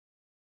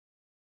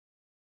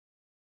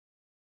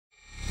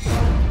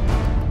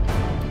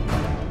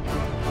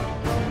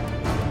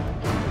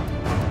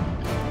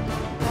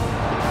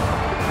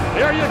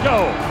there you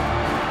go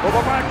for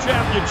the MAC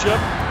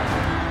Championship.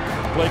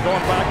 Play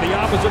going back the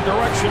opposite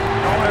direction.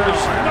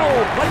 There's no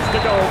place to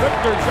go.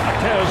 Victor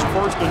Jaquez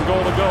first and goal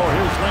to go.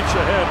 Here's Lynch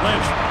ahead.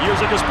 Lynch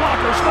using his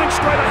blockers. Lynch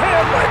straight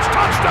ahead. Lynch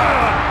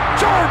touchdown!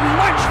 Jordan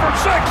Lynch for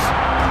 6.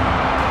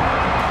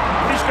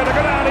 He's going to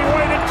go down. He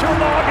waited too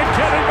long, and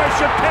Kenny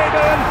Bishop came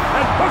in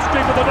and pushed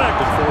him to the deck.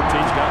 And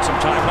 14's got some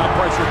time now.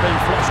 Pressure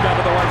being flushed out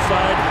to the right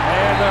side.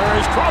 And there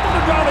is trouble,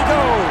 and down he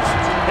goes.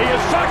 He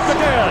is sacked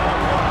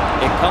again.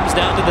 It comes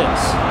down to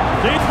this.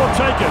 Deep will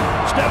take it.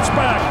 Steps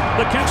back.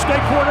 The Kent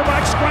State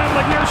quarterback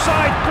scrambling near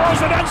side.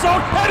 Throws it end zone.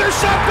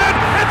 Intercepted.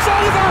 It's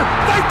over.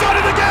 They've done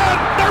it again.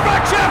 They're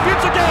MAC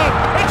champions again.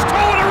 It's 2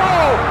 in a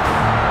row.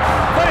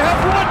 They have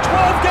won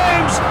 12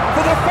 games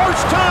for the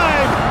first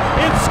time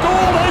in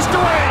school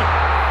history.